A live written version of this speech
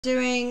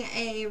Doing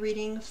a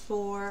reading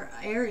for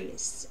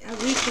Aries, a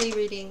weekly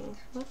reading.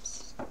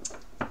 Whoops.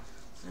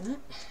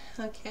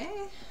 Okay.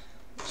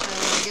 Try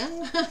that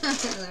again.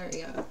 There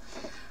we go.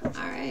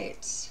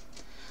 Alright.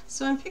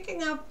 So I'm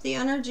picking up the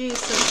energies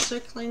that are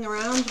circling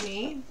around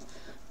me.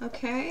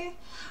 Okay.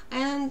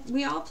 And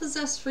we all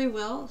possess free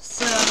will.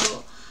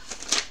 So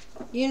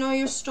you know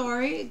your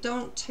story.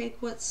 Don't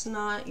take what's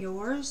not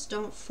yours.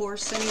 Don't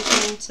force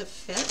anything to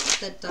fit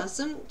that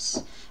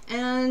doesn't.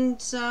 And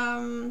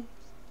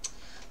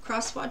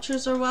cross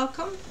watchers are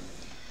welcome.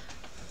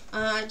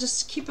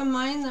 Just keep in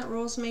mind that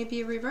roles may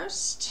be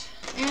reversed,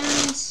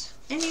 and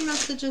any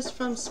messages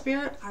from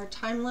Spirit are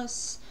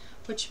timeless,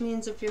 which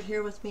means if you're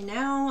here with me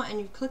now and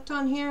you've clicked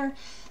on here,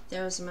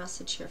 there's a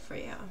message here for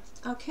you.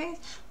 Okay,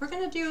 we're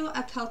going to do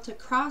a Celtic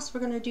cross.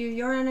 We're going to do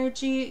your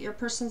energy, your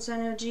person's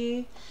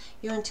energy,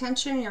 your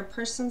intention, your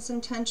person's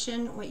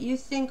intention, what you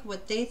think,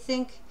 what they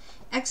think,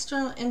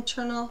 external,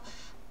 internal,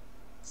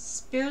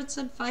 Spirit's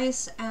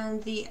advice,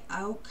 and the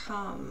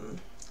outcome.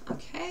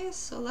 Okay,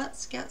 so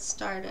let's get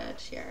started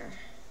here.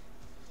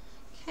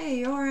 Okay,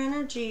 your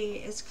energy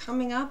is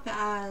coming up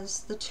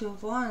as the Two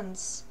of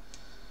Wands.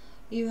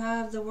 You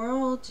have the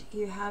World,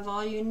 you have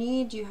all you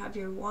need, you have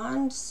your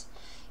wands,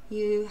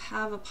 you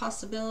have a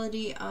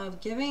possibility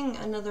of giving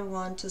another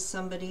wand to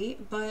somebody,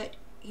 but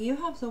you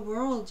have the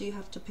World you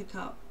have to pick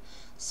up.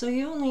 So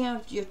you only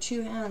have your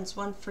two hands,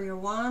 one for your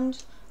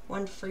wand,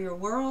 one for your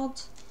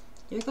world.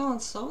 You're going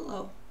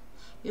solo.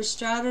 You're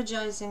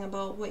strategizing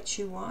about what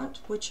you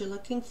want, what you're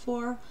looking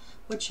for,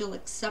 what you'll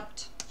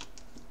accept.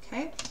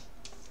 Okay?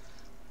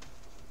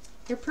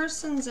 Your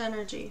person's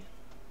energy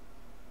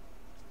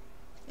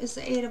is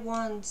the Eight of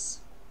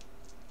Wands.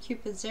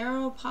 Cupid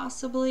Zero,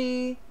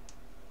 possibly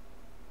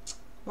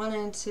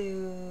wanting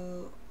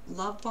to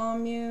love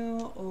bomb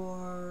you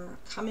or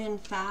come in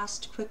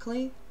fast,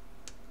 quickly.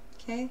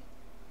 Okay?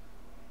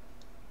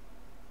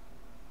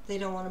 They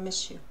don't want to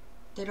miss you.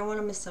 They don't want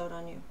to miss out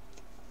on you.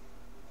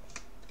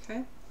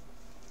 Okay?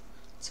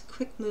 It's a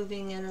quick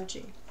moving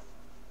energy.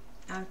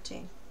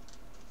 Acting.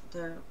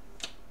 They're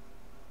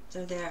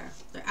there.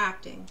 They're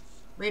acting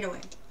right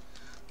away.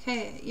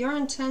 Okay, your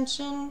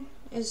intention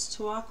is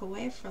to walk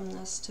away from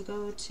this, to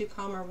go to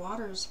calmer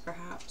waters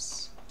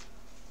perhaps.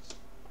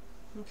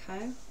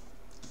 Okay?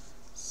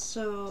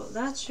 So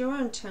that's your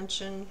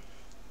intention.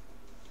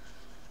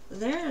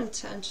 Their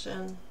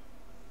intention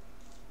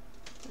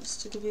is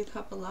to give you a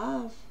cup of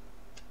love.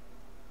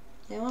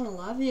 They want to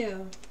love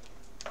you.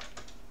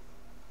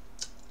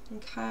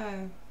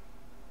 Okay.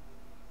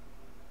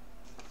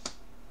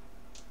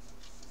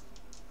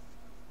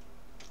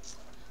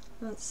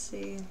 Let's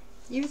see.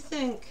 You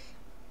think,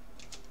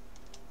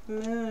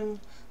 Moon,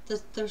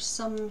 that there's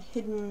some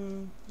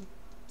hidden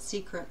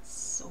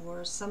secrets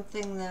or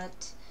something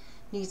that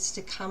needs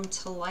to come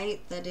to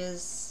light that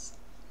is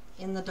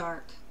in the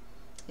dark,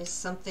 is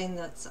something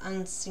that's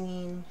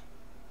unseen.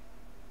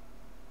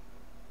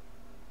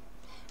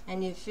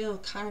 And you feel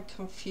kind of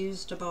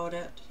confused about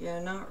it. You're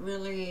not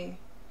really...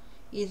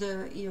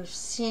 Either you're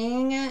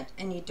seeing it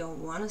and you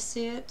don't want to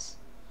see it,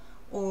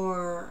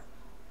 or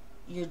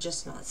you're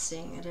just not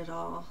seeing it at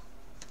all.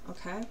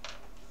 Okay?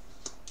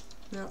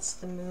 That's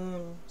the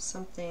Moon.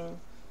 Something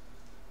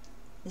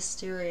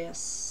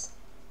mysterious.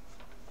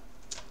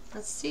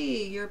 Let's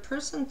see. Your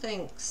person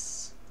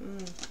thinks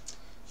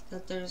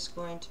that there's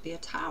going to be a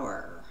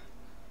tower.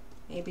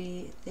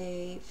 Maybe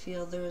they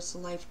feel there's a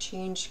life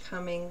change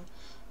coming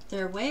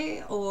their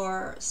way,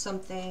 or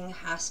something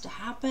has to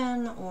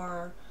happen,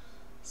 or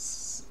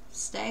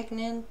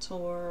stagnant,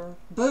 or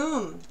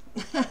boom.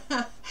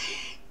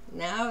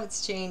 Now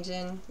it's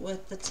changing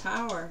with the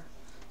Tower.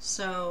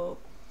 So,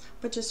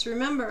 but just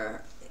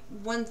remember,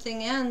 one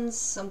thing ends,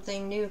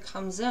 something new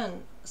comes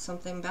in,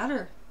 something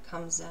better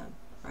comes in,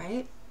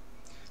 right?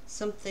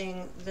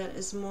 Something that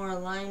is more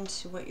aligned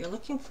to what you're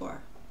looking for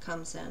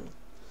comes in.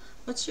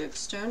 What's your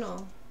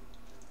external?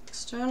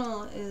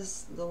 External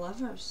is the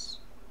Lovers.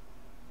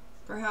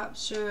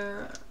 Perhaps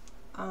you're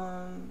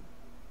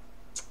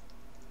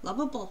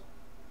lovable.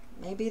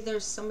 Maybe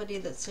there's somebody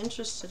that's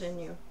interested in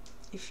you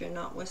if you're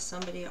not with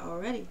somebody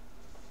already.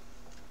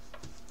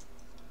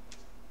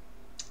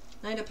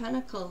 Knight of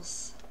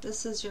Pentacles.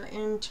 This is your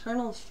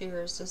internal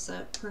fears, is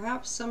that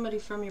perhaps somebody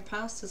from your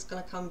past is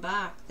going to come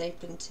back. They've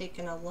been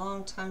taking a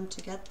long time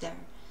to get there,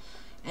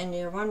 and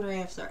you're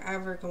wondering if they're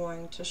ever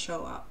going to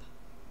show up.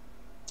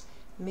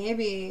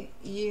 Maybe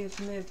you've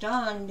moved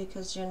on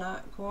because you're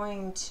not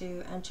going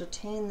to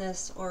entertain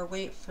this or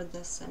wait for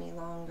this any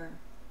longer.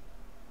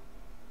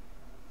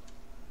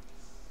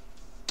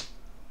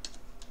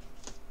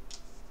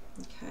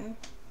 Okay.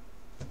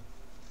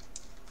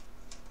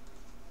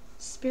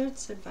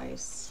 Spirit's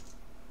advice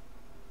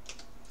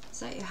is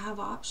that you have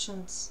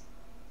options.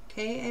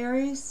 Okay,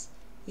 Aries?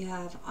 You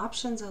have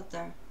options out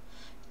there.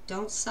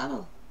 Don't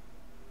settle.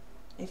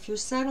 If you're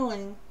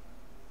settling,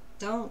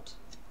 don't.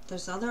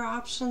 There's other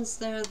options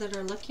there that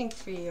are looking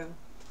for you.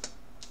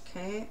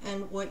 Okay?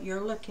 And what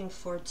you're looking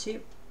for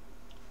too.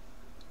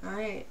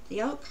 Alright,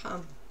 the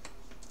outcome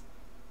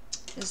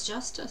is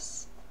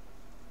justice.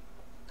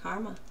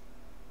 Karma.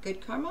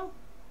 Good karma?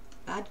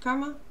 Bad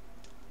karma?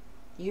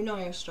 You know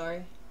your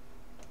story.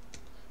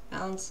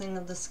 Balancing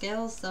of the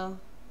scales, though.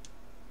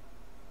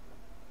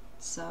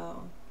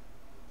 So,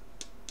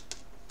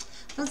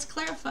 let's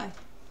clarify.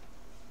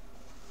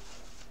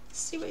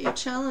 See what your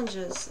challenge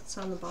is. It's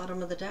on the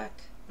bottom of the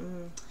deck.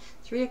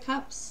 3 of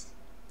Cups.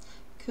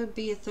 Could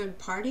be a third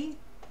party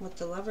with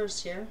the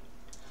Lovers here.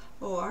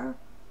 Or,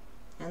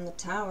 and the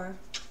Tower.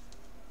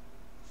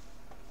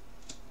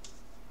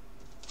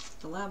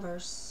 The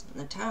Lovers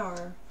and the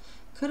Tower.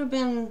 Could have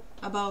been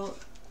about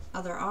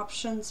other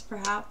options,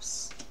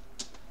 perhaps.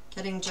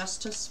 Getting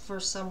justice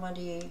for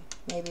somebody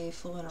maybe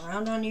fooling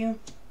around on you.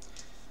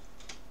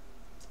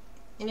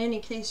 In any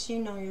case, you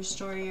know your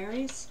story,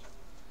 Aries.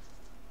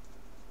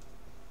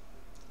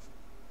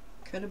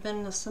 Could have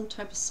been some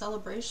type of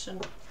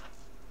celebration.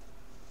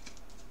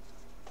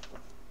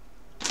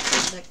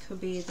 That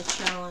could be the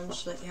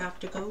challenge that you have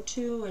to go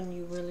to and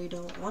you really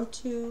don't want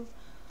to,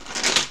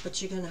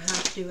 but you're going to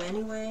have to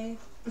anyway.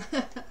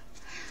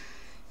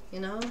 You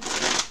know?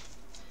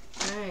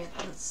 Alright,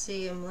 let's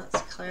see and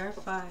let's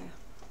clarify.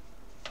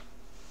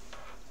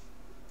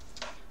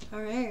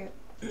 Alright,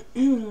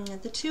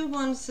 the 2 of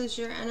Wands is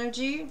your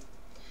energy.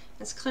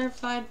 It's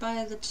clarified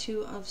by the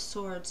 2 of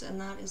Swords,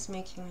 and that is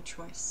making a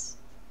choice.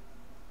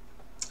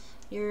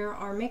 You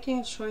are making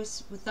a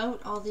choice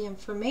without all the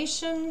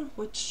information,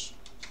 which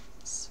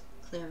is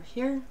clear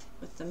here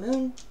with the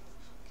Moon.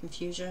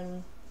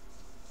 Confusion,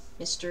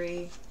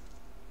 mystery,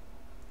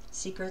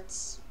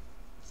 secrets,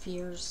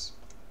 fears,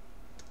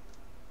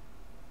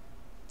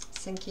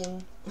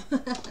 sinking.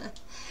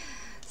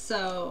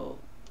 So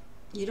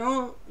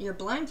you're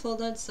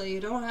blindfolded, so you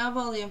don't have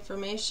all the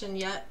information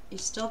yet. You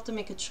still have to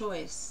make a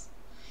choice.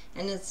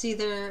 And it's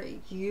either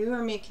you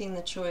are making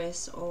the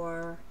choice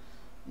or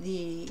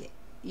the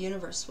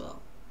universe will.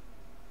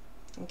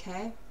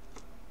 Okay?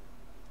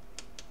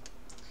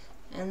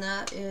 And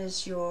that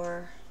is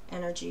your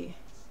energy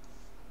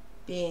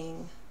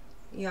being.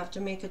 You have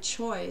to make a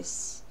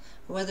choice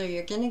whether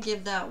you're going to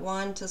give that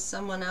wand to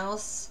someone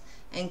else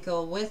and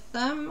go with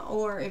them,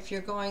 or if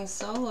you're going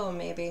solo,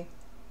 maybe.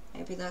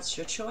 Maybe that's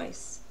your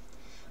choice.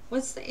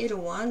 What's the 8 of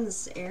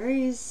Wands,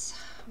 Aries?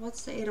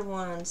 What's the 8 of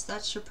Wands?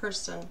 That's your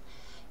person.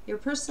 Your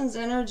person's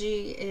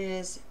energy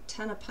is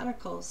 10 of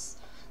Pentacles.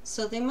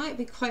 So they might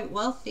be quite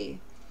wealthy.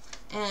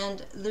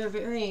 And they're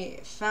very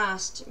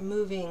fast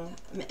moving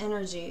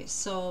energy.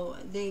 So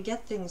they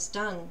get things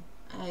done,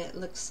 it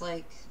looks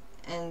like.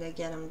 And they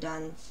get them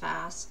done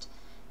fast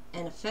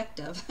and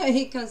effective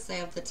because they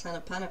have the 10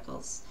 of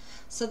Pentacles.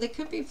 So they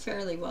could be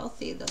fairly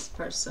wealthy, this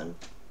person.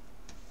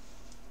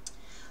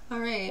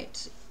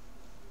 Alright,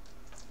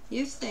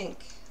 you think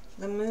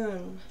the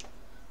Moon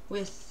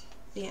with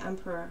the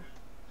Emperor.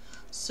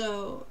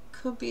 So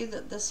could be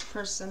that this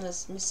person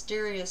is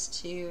mysterious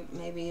to you.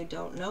 Maybe you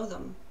don't know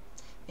them.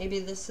 Maybe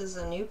this is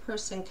a new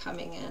person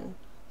coming in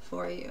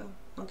for you.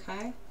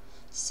 Okay?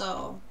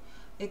 So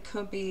it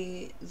could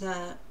be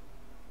that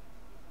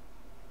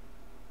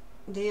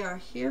they are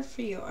here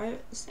for you.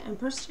 Is the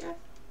Empress here?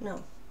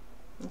 No.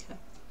 Okay.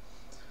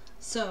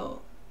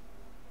 So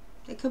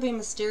it could be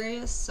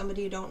mysterious,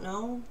 somebody you don't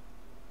know.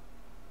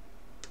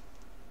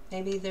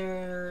 Maybe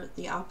they're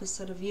the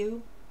opposite of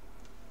you.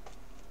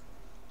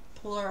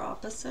 Polar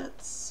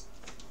opposites.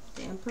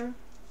 The Emperor.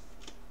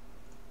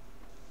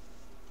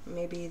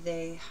 Maybe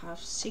they have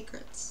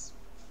secrets.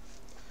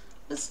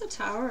 What's the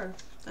Tower?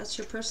 That's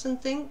your person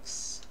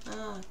thinks?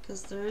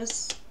 Because there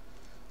is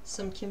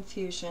some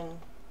confusion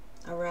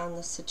around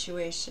the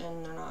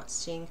situation. They're not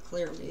seeing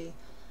clearly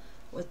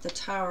with the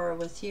Tower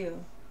with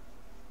you.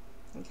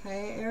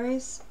 Okay,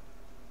 Aries?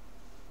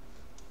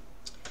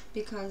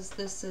 Because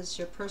this is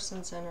your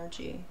person's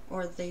energy,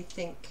 or they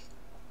think,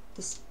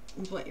 this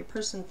is what your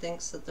person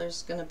thinks, that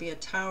there's going to be a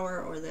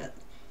Tower, or that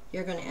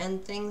you're going to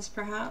end things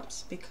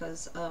perhaps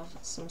because of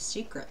some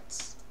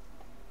secrets.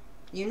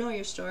 You know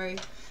your story,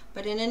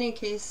 but in any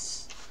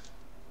case,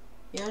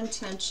 your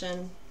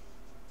intention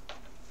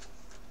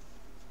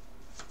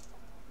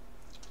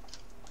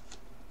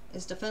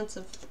is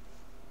defensive.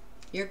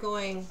 You're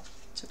going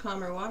to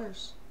calmer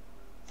waters.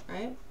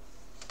 Right?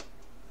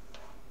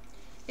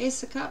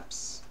 Ace of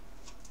Cups.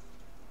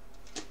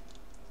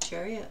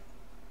 Chariot.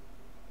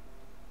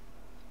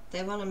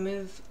 They want to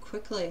move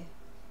quickly.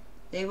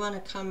 They want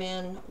to come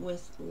in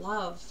with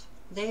love.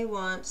 They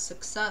want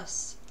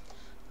success.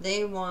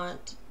 They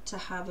want to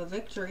have a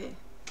victory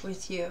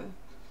with you.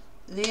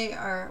 They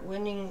are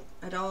winning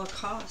at all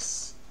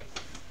costs.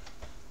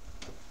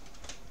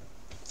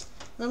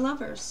 The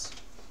Lovers.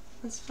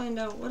 Let's find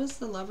out, what is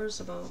the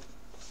Lovers about?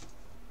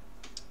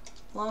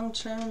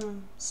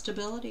 Long-term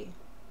stability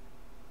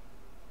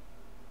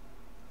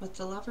with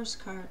the Lovers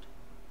card.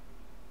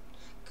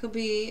 Could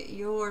be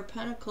your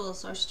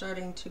pentacles are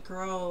starting to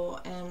grow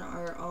and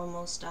are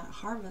almost at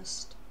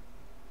harvest.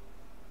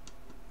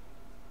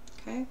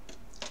 Okay?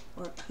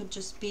 Or it could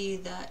just be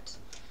that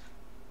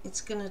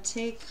it's going to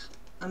take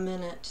a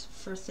minute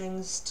for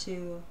things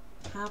to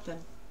happen.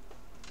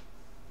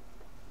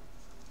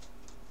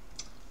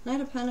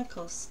 Knight of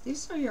Pentacles.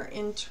 These are your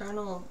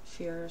internal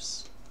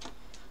fears.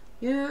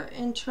 Your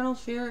internal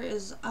fear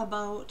is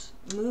about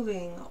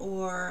moving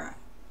or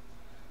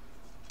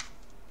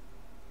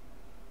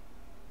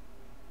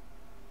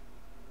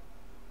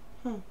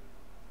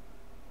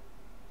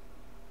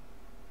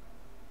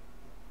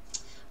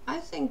I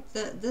think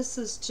that this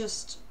is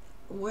just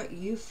what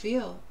you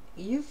feel.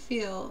 You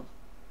feel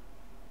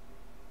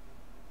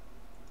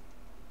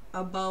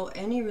about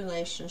any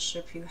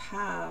relationship you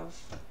have,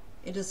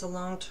 it is a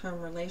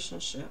long-term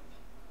relationship.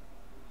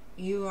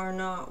 You are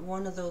not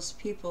one of those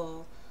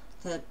people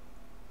that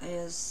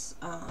is,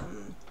 how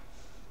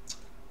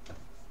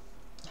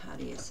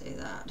do you say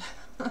that?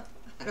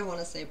 I don't want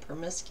to say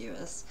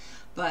promiscuous,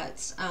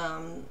 but,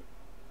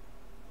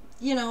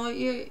 you know,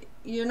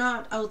 you're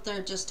not out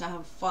there just to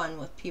have fun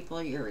with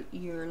people.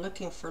 You're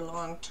looking for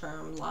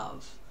long-term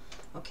love,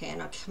 okay,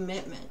 and a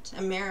commitment,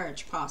 a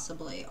marriage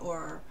possibly,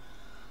 or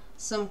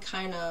some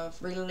kind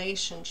of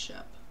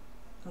relationship,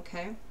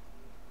 okay?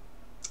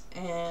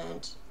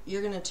 And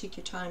you're going to take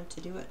your time to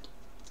do it.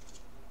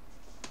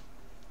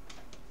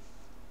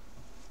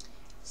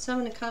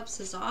 Seven of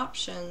Cups is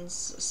options,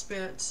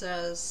 Spirit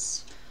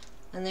says,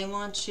 and they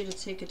want you to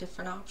take a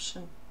different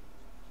option.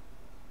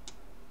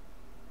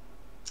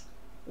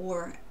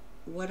 Or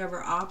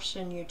whatever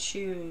option you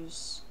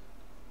choose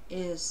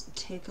is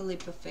take a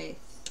leap of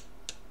faith,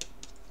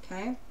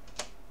 okay?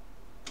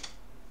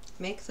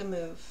 Make the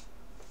move.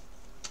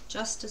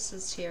 Justice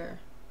is here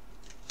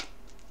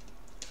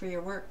for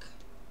your work,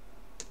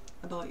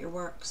 about your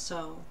work.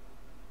 So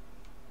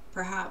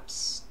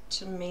perhaps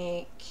to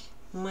make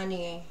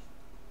money,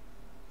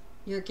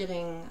 you're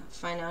getting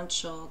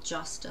financial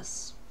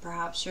justice.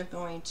 Perhaps you're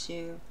going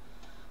to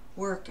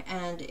work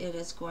and it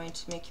is going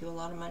to make you a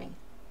lot of money.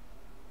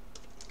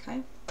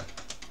 Okay,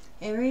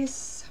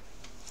 Aries.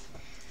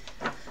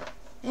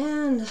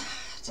 And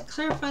to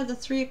clarify the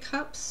Three of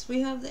Cups,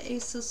 we have the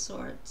Ace of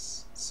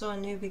Swords. So a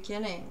new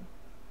beginning.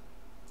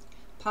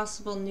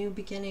 Possible new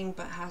beginning,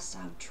 but has to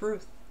have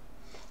truth.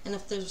 And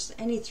if there's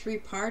any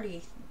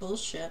three-party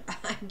bullshit,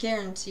 I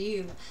guarantee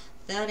you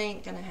that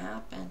ain't gonna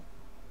happen.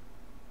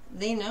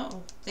 They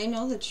know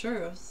the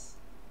truth.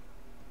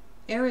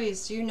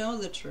 Aries, you know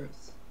the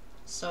truth.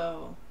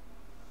 So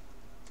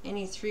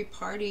any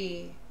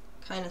three-party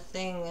kind of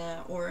thing,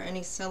 or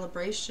any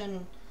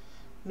celebration,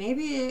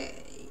 maybe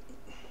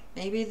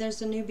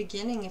there's a new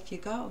beginning if you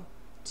go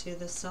to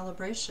the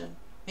celebration.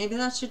 Maybe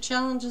that's your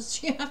challenge,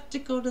 is you have to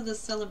go to the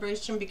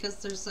celebration because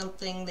there's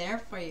something there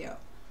for you.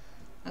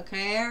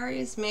 Okay,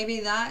 Aries, maybe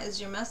that is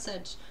your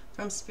message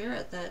from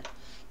Spirit, that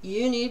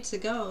you need to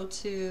go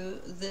to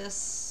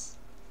this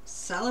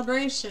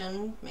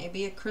celebration,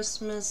 maybe a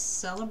Christmas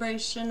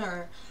celebration,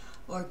 or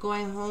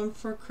going home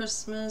for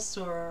Christmas,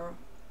 or,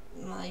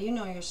 well, you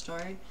know your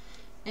story.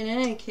 In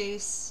any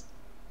case,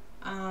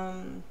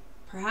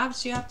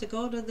 perhaps you have to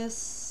go to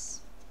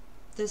this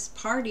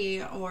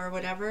party or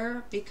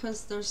whatever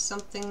because there's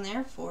something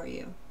there for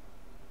you.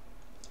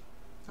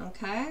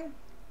 Okay?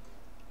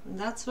 And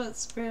that's what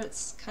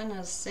Spirit's kind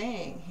of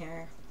saying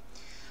here.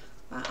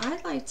 But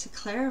I'd like to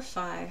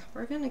clarify.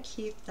 We're going to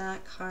keep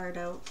that card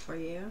out for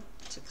you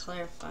to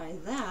clarify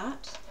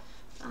that.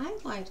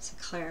 I'd like to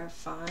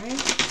clarify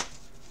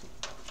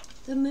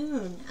the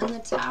Moon and the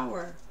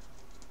Tower.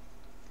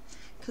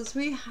 Because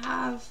we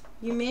have,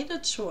 you made a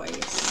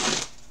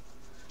choice.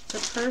 The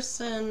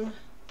person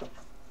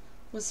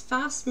was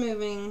fast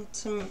moving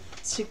to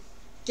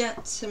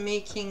get to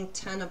making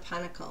 10 of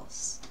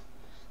Pentacles.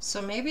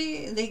 So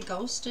maybe they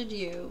ghosted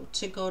you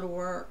to go to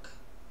work.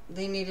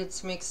 They needed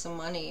to make some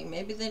money.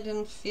 Maybe they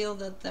didn't feel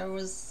that there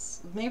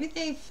was, maybe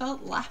they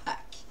felt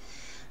lack.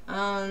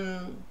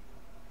 Or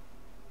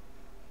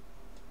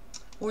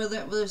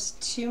that was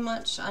too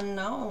much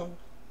unknown.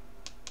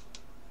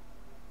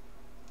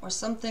 Or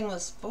something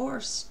was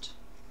forced.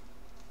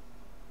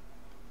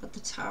 But the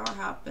Tower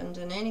happened.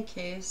 In any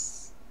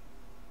case,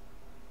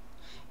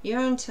 your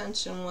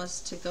intention was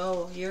to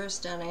go. You're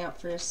standing up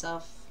for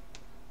yourself.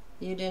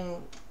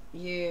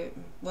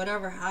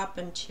 Whatever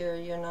happened here,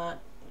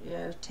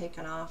 you're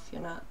taking off.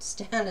 You're not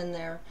standing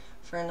there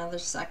for another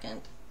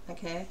second.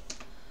 Okay?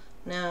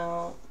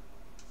 Now,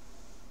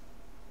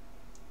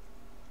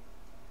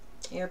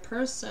 your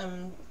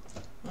person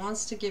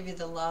wants to give you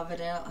the love,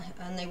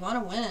 and they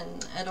want to win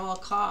at all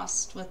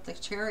costs with the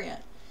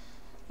Chariot.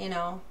 You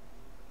know,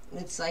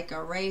 it's like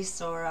a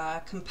race or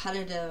a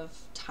competitive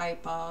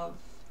type of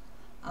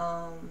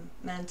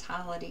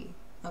mentality.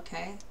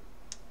 Okay?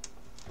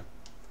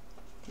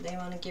 They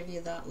want to give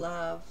you that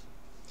love.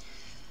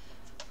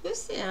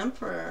 Who's the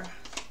Emperor?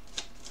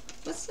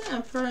 What's the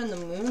Emperor and the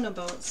Moon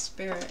about,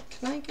 Spirit?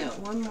 Can I get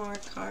one more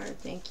card?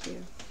 Thank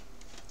you.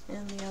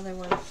 And the other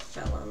one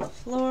fell on the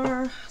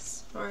floor.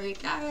 Sorry,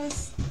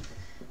 guys.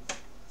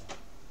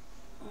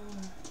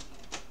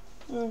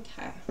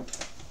 Okay.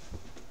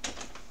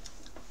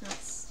 Let's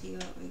see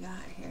what we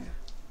got here.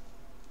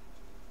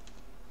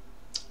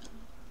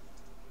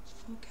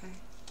 Okay.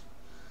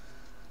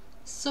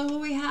 So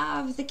we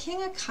have the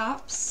King of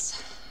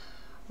Cups.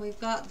 We've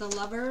got the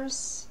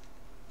Lovers.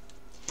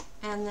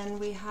 And then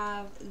we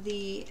have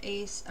the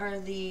Ace, or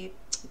the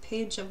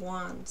Page of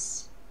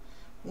Wands.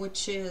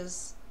 which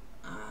is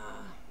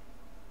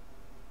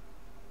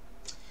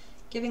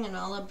giving an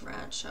olive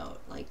branch out.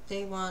 Like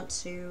they want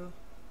to,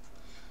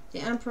 the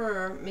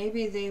Emperor,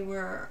 maybe they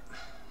were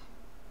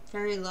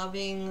very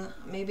loving,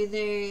 maybe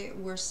they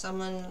were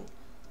someone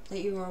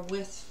that you were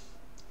with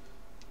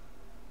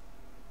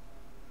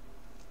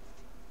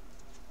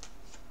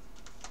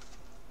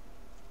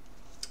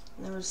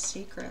and there were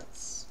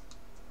secrets.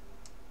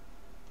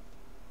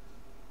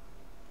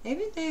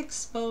 Maybe they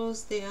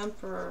exposed the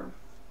Emperor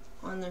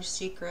on their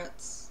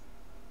secrets.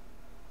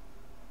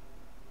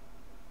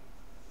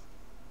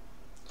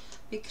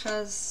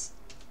 Because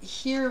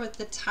here with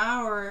the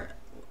Tower,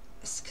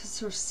 it's because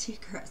there were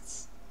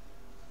secrets,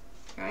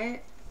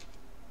 right?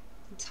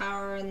 The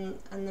Tower and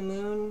the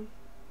Moon,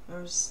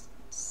 there's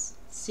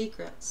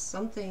secrets.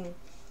 Something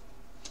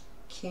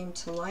came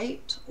to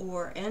light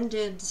or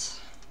ended.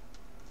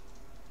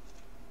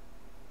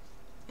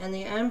 And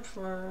the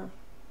Emperor,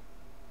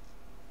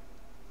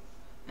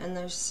 and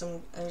there's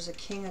a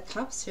King of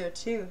Cups here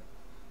too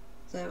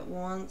that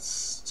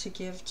wants to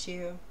give to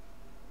you.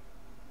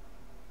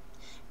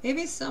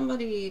 Maybe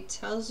somebody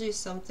tells you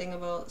something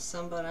about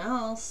someone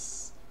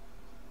else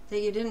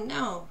that you didn't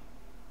know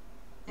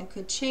and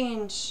could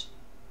change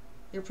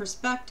your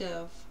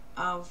perspective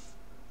of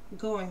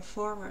going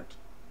forward.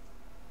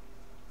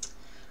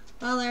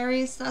 Well,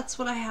 Aries, that's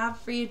what I have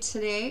for you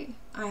today.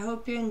 I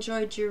hope you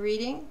enjoyed your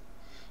reading,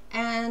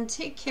 and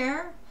take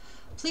care.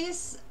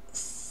 Please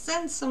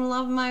send some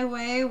love my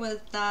way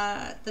with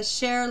the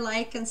share,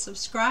 like, and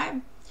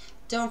subscribe.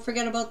 Don't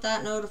forget about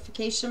that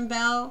notification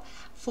bell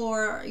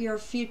for your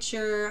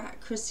future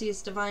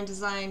Chrissy's Divine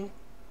Design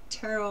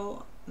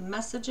Tarot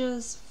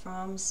messages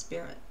from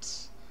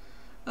Spirit.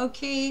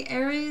 Okay,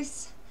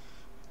 Aries,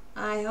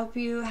 I hope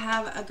you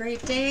have a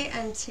great day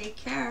and take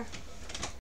care.